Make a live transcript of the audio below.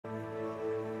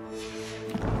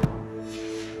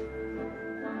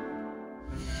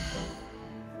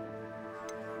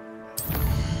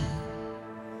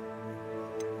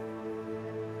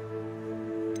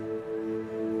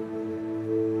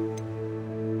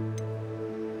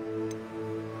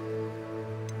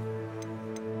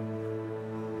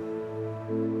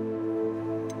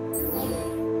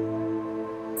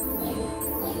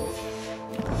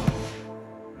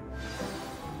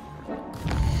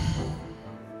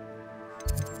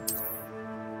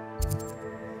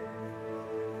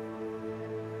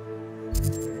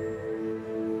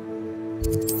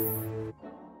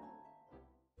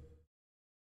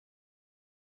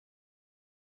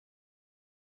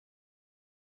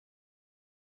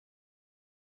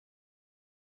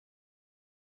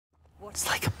It's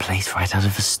like a place right out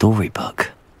of a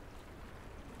storybook.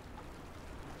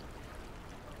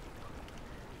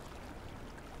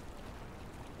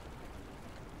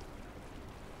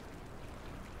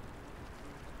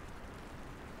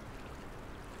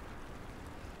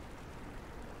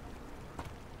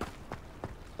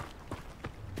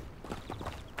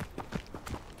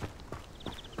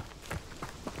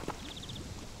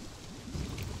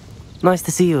 Nice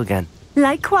to see you again.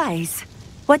 Likewise.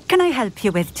 What can I help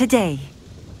you with today?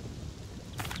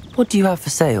 What do you have for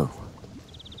sale?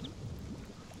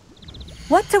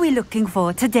 What are we looking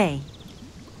for today?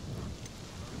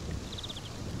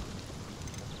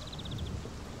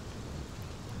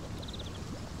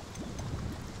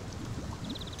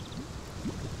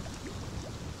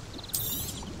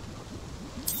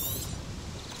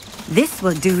 This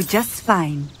will do just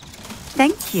fine.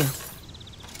 Thank you.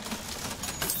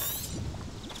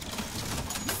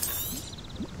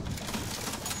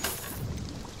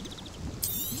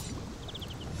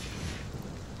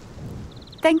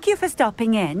 Thank you for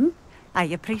stopping in. I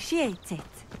appreciate it.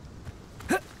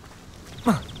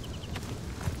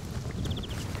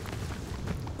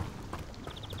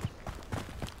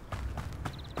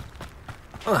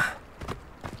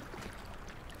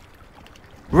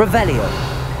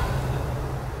 Revelio.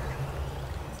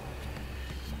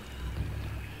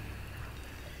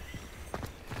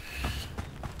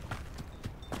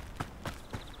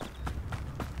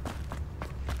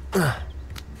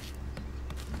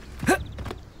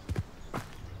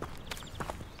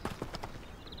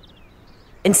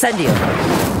 Incendio.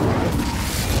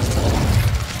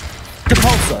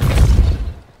 Depulso.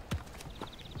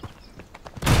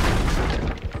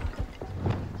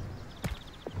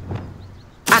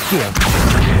 Accio.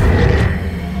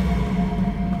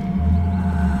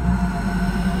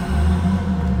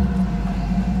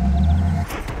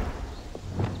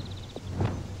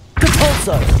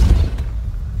 Depulso.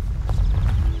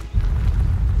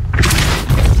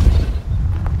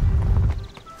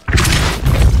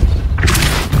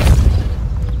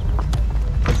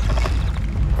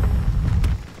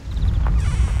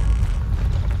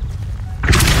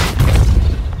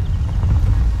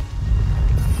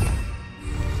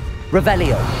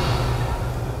 Revelio.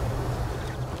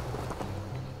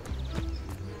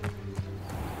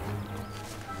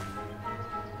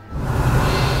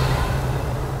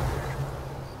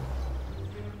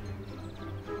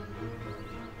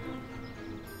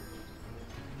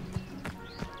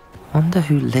 Wonder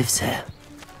who lives here.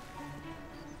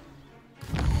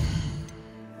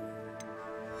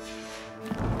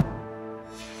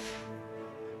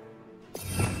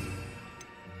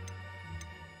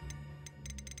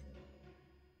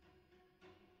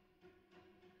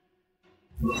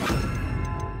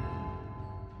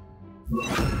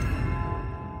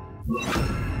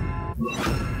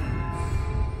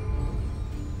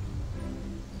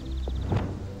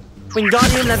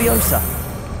 Wingardium Leviosa.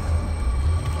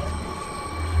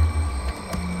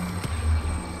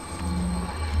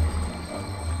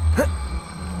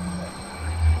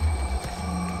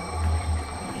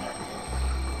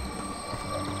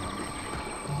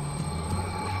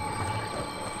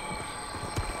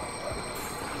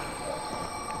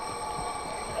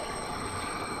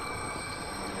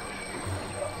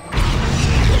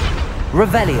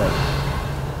 Revelio.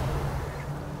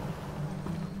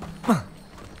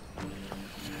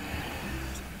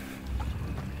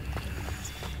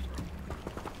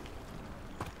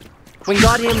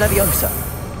 Wingardium Leviosa.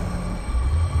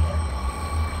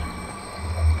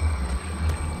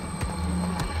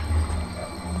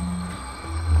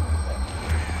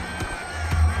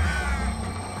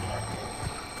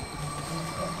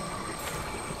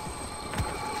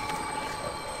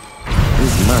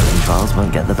 These mountain trials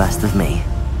won't get the best of me.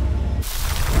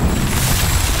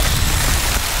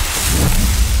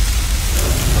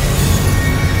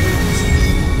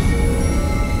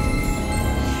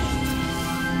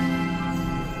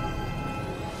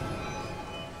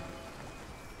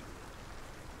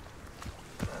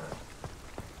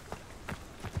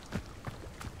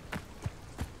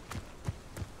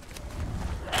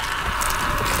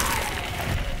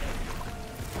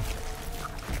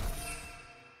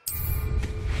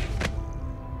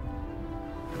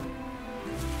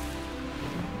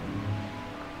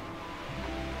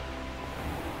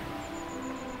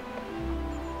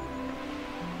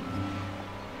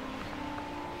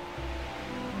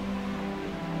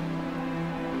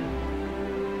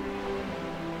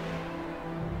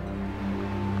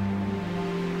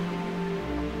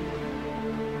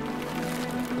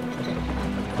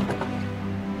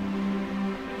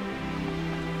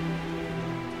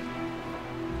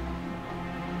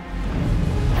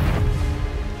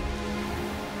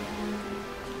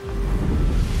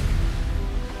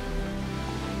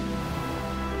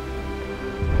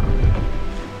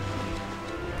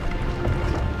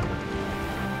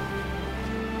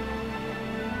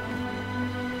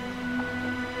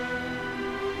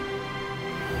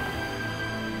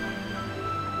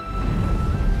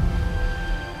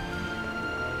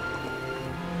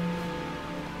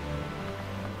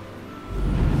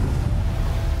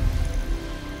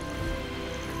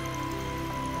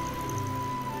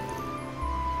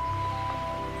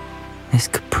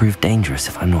 prove dangerous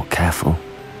if I'm not careful.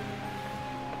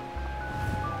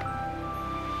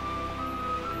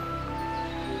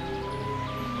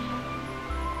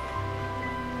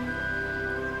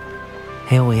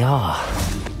 Here we are.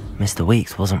 Mr.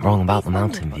 Weeks wasn't wrong about the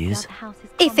mountain views.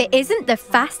 If it isn't the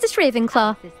fastest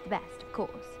Ravenclaw.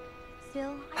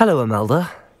 Hello,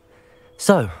 Imelda.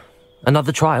 So,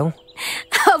 another trial?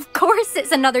 Of course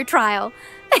it's another trial.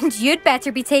 And you'd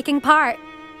better be taking part.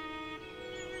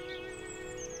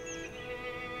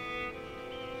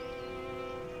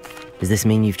 Does this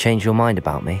mean you've changed your mind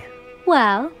about me?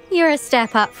 Well, you're a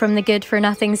step up from the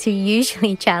good-for-nothings who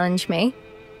usually challenge me.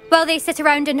 While they sit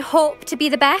around and hope to be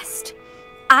the best,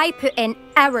 I put in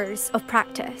hours of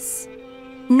practice.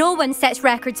 No one sets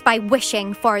records by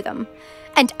wishing for them,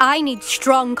 and I need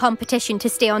strong competition to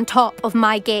stay on top of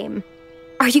my game.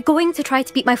 Are you going to try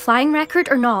to beat my flying record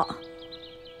or not?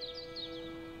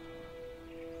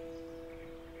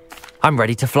 I'm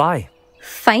ready to fly.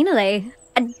 Finally,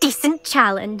 a decent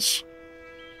challenge.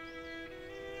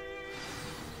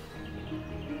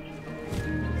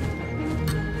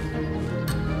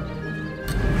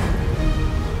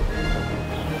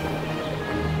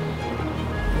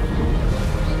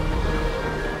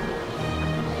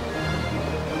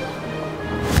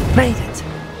 Made it!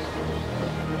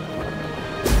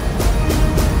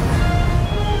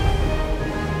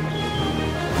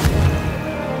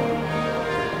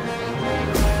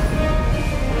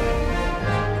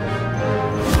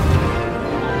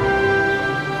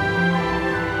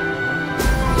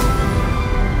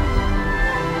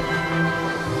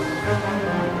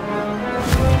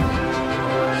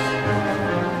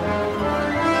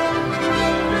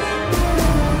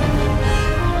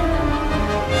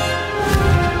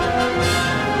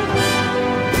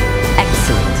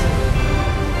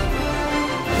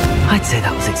 I'd say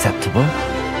that was acceptable.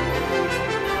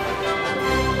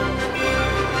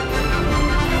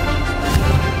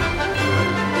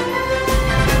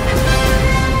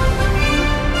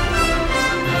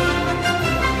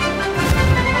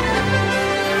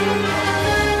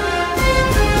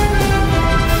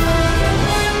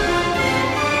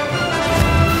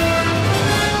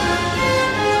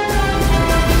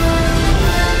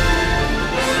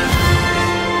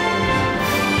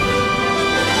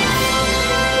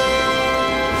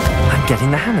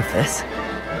 Getting the hang of this.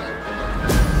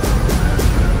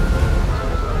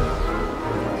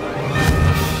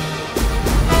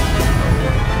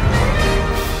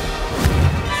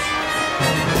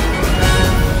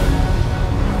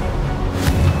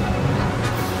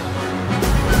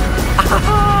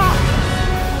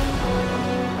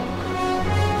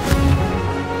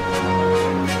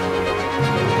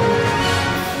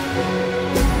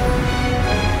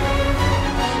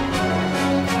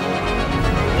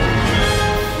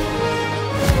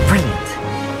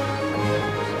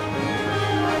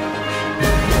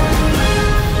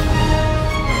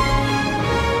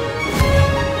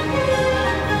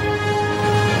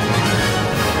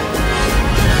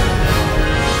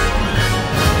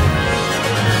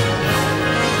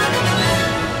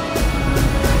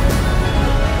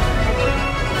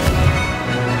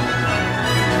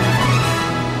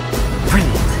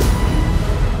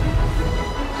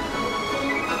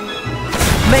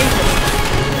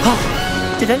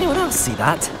 Did anyone else see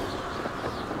that?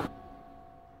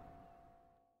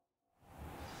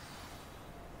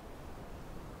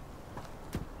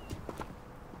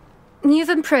 You've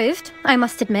improved, I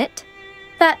must admit.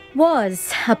 That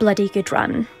was a bloody good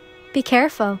run. Be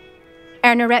careful.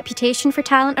 Earn a reputation for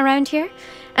talent around here,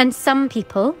 and some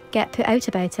people get put out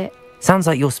about it. Sounds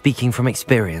like you're speaking from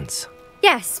experience.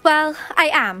 Yes, well,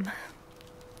 I am.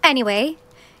 Anyway,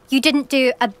 you didn't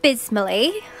do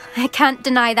abysmally. I can't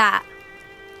deny that.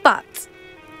 But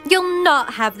you'll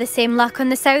not have the same luck on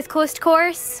the South Coast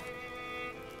course.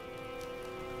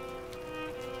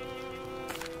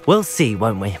 We'll see,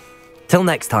 won't we? Till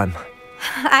next time.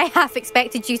 I half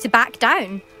expected you to back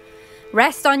down.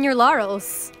 Rest on your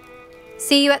laurels.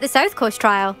 See you at the South Coast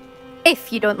trial,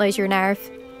 if you don't lose your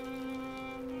nerve.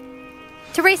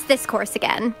 To race this course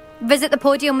again, visit the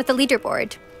podium with the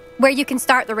leaderboard, where you can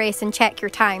start the race and check your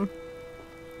time.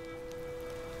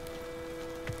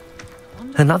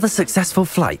 Another successful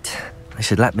flight. I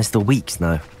should let Mr. Weeks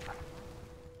know.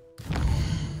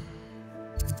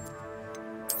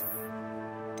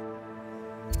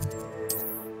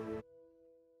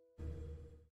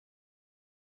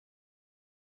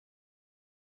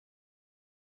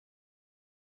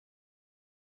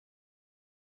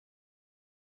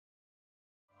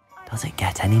 Does it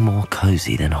get any more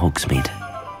cozy than Hogsmeade?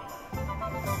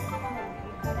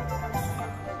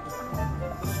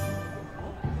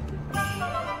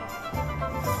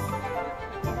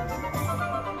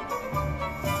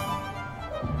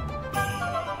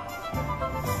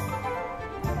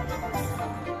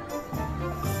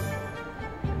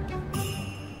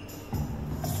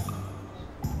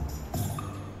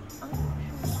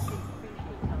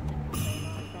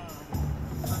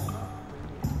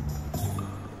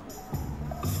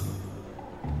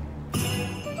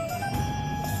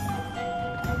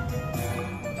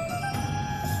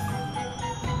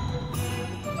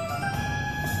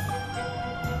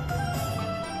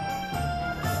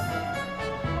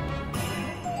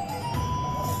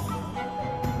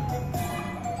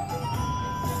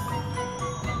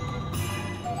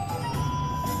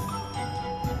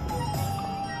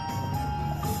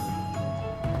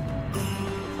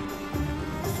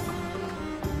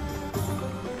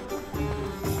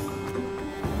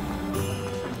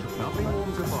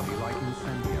 a body like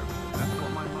incendiary. That's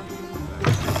what my mother used to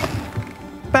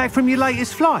say. Back from your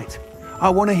latest flight? I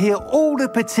want to hear all the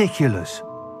particulars.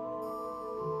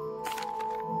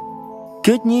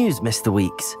 Good news, Mr.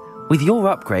 Weeks. With your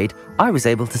upgrade, I was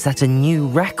able to set a new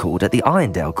record at the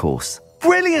Irondale course.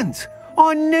 Brilliant!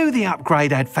 I knew the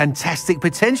upgrade had fantastic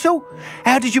potential.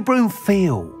 How did your broom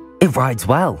feel? It rides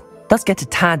well. Does get a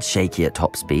tad shaky at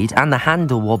top speed, and the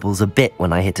handle wobbles a bit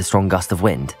when I hit a strong gust of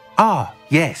wind. Ah,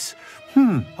 yes.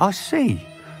 I see.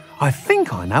 I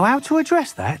think I know how to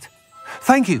address that.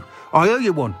 Thank you. I owe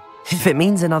you one. If it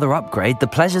means another upgrade, the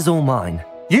pleasure's all mine.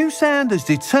 You sound as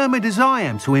determined as I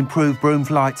am to improve broom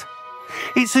flight.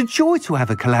 It's a joy to have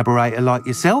a collaborator like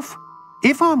yourself.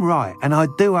 If I'm right, and I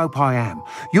do hope I am,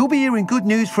 you'll be hearing good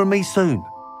news from me soon.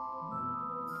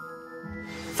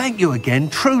 Thank you again,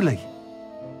 truly.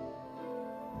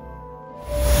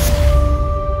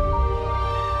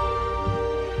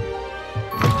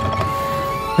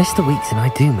 Mr. Weeks and I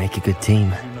do make a good team.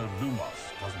 You know,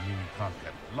 Lumos doesn't mean you can't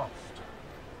get lost.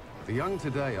 The young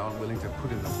today aren't willing to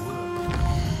put in the work.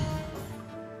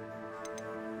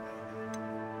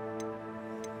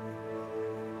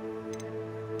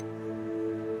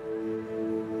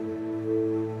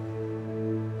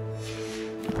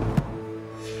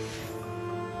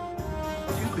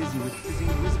 Too busy with fizzy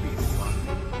and wispy this one.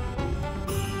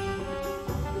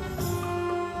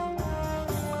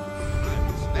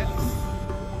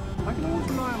 I can always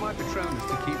rely on my Patronus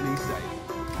to keep me safe.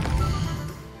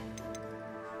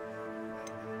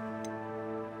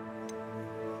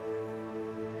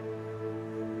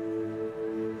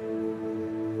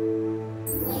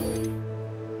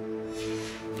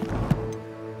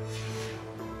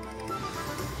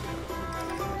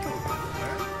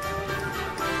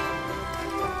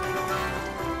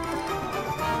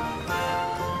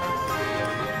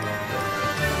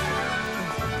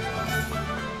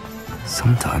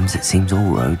 Sometimes it seems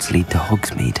all roads lead to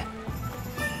Hogsmeade.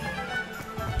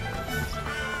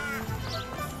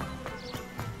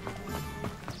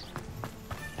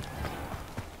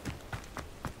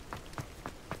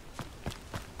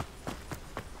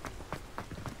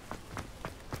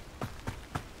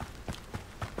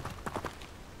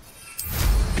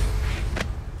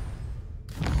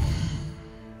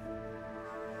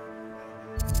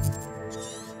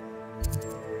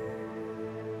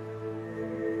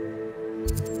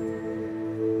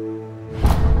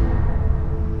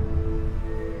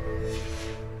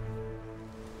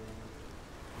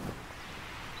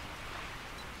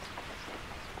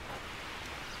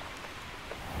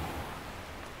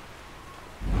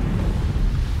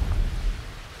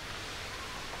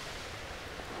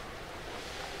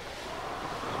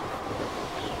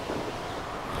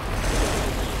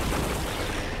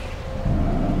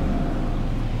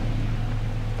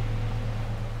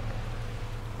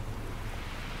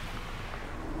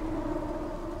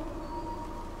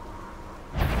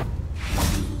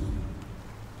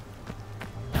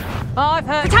 I've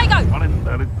heard. Potato!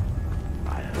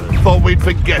 I thought we'd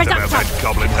forget about that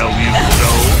goblin hell you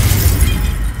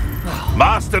stole.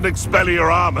 Mastered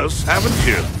Expelliarmus, haven't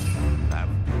you?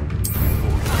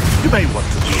 You may want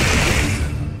to do it.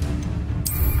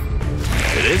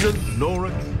 It isn't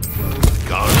Nora.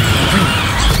 God.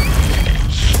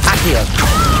 Accio!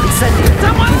 Incendio!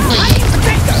 Someone!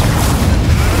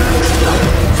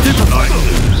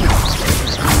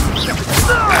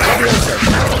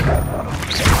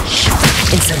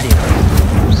 Incendio!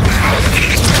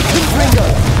 Ringo!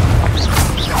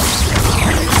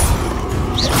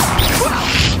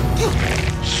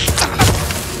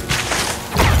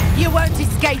 You won't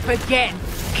escape again!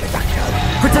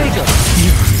 Potato!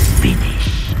 You finish.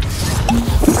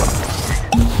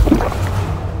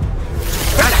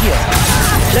 Accio!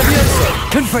 Levioso!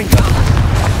 Confringo!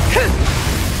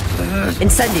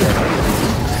 Incendio!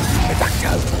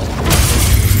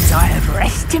 I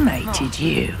overestimated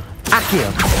you. Accio!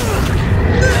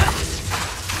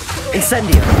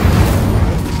 Incendio!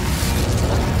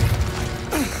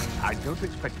 I don't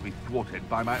expect to be thwarted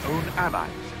by my own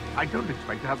allies. I don't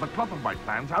expect to have the cloth of my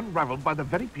plans unraveled by the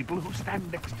very people who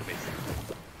stand next to me.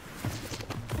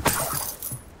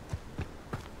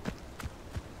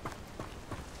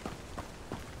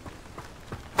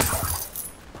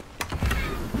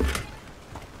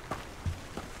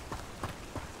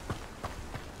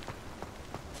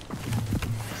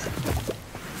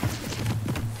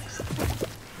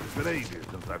 It's been ages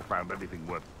since I've found anything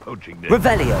worth poaching near.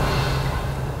 Revelio!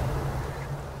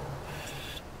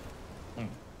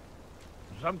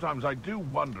 Sometimes I do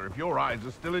wonder if your eyes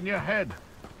are still in your head.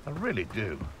 I really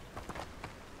do.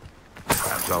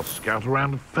 Perhaps I'll scout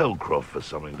around Felcroft for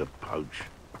something to poach.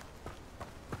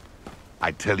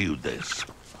 I tell you this,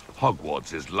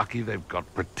 Hogwarts is lucky they've got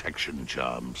protection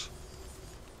charms.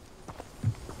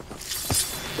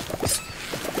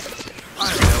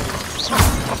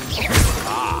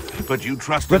 But you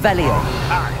trust Revelio.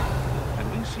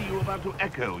 And we see you about to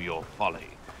echo your folly.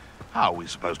 How are we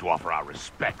supposed to offer our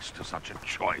respects to such a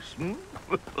choice, hmm?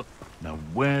 Now,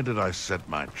 where did I set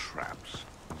my traps?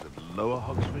 Was it Lower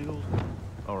Hogsfield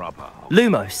or Upper Hogsfield?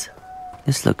 Lumos.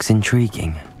 This looks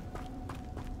intriguing.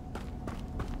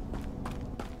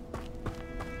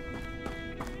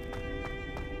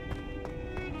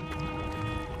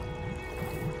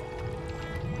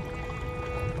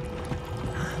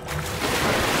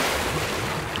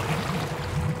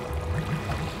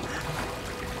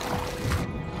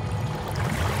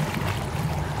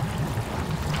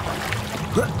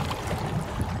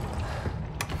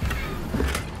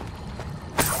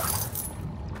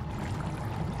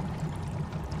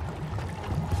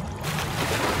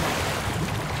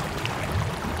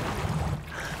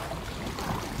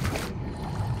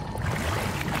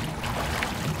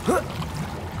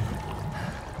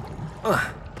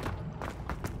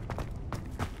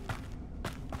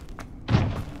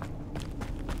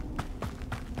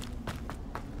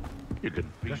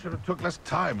 You should have took less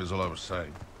time, is all I was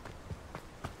saying.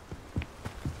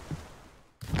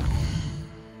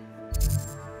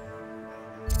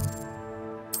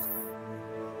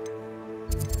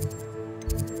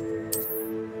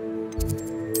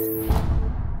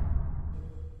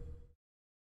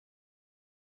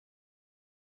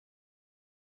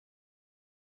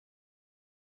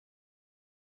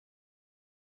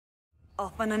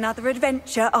 Off on another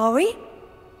adventure, are we?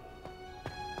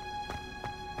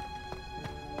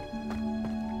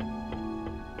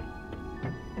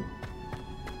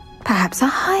 Perhaps a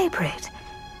hybrid.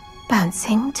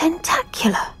 Bouncing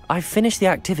tentacular. I've finished the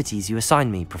activities you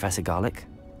assigned me, Professor Garlick.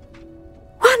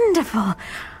 Wonderful!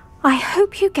 I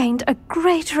hope you gained a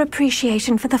greater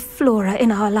appreciation for the flora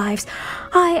in our lives.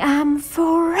 I am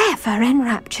forever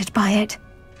enraptured by it.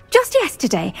 Just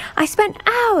yesterday, I spent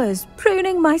hours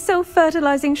pruning my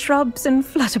self-fertilizing shrubs and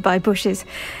flutterby bushes.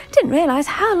 Didn't realize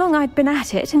how long I'd been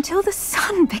at it until the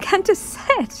sun began to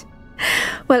set.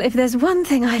 Well, if there's one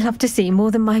thing I love to see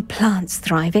more than my plants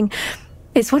thriving,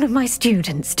 it's one of my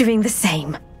students doing the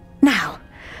same. Now,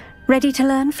 ready to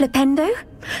learn flipendo?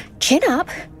 Chin up,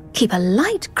 keep a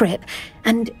light grip,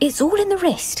 and it's all in the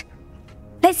wrist.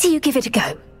 Let's see you give it a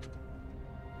go.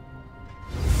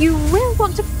 You will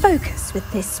want to focus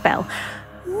with this spell.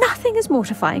 Nothing as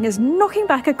mortifying as knocking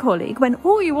back a colleague when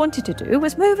all you wanted to do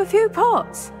was move a few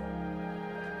pots.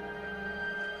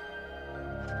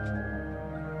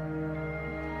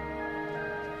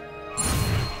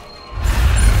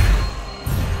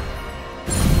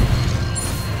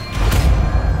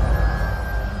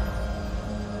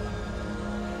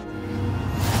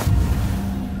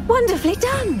 Wonderfully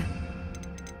done!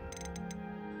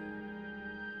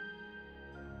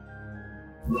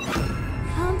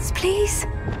 Plants, please.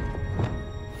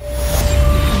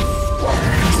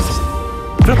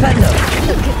 Flipendo!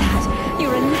 Look at that!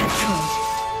 You're a natural.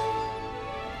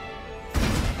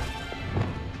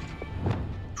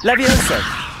 Levioso!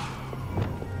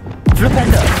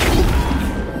 Flipendo!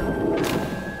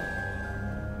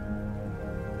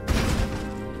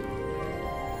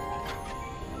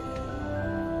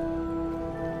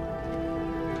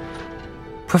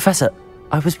 Professor,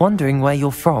 I was wondering where you're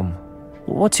from.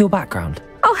 What's your background?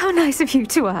 Oh, how nice of you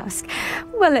to ask.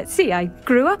 Well, let's see. I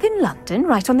grew up in London,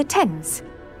 right on the Thames.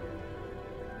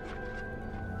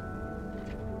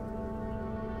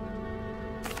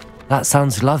 That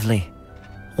sounds lovely.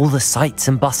 All the sights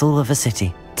and bustle of a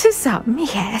city. To some,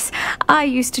 yes. I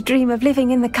used to dream of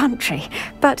living in the country,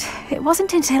 but it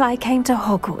wasn't until I came to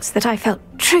Hogwarts that I felt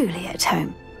truly at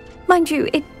home. Mind you,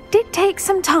 it did take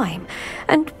some time,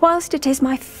 and whilst it is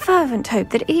my fervent hope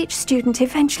that each student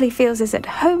eventually feels as at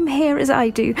home here as I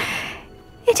do,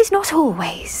 it is not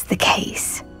always the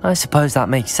case. I suppose that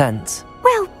makes sense.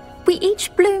 Well, we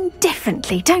each bloom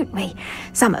differently, don't we?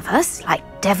 Some of us, like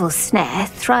Devil's Snare,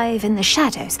 thrive in the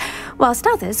shadows, whilst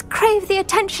others crave the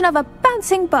attention of a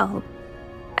bouncing bulb.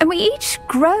 And we each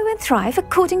grow and thrive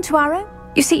according to our own.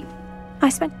 You see, I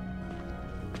spent...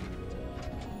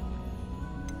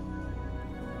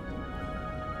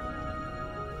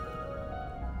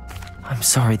 I'm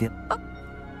sorry, Love...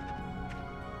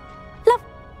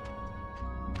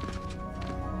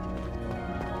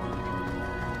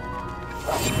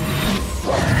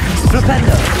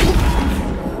 Flipendo!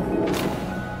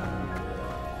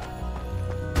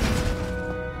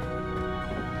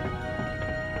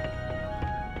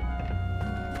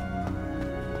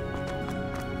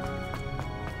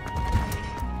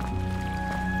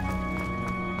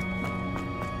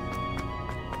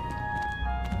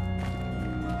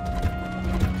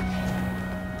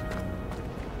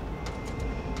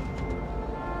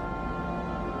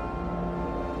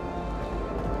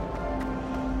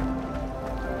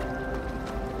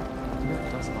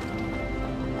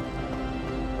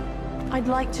 I'd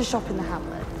like to shop in the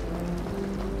Hamlet.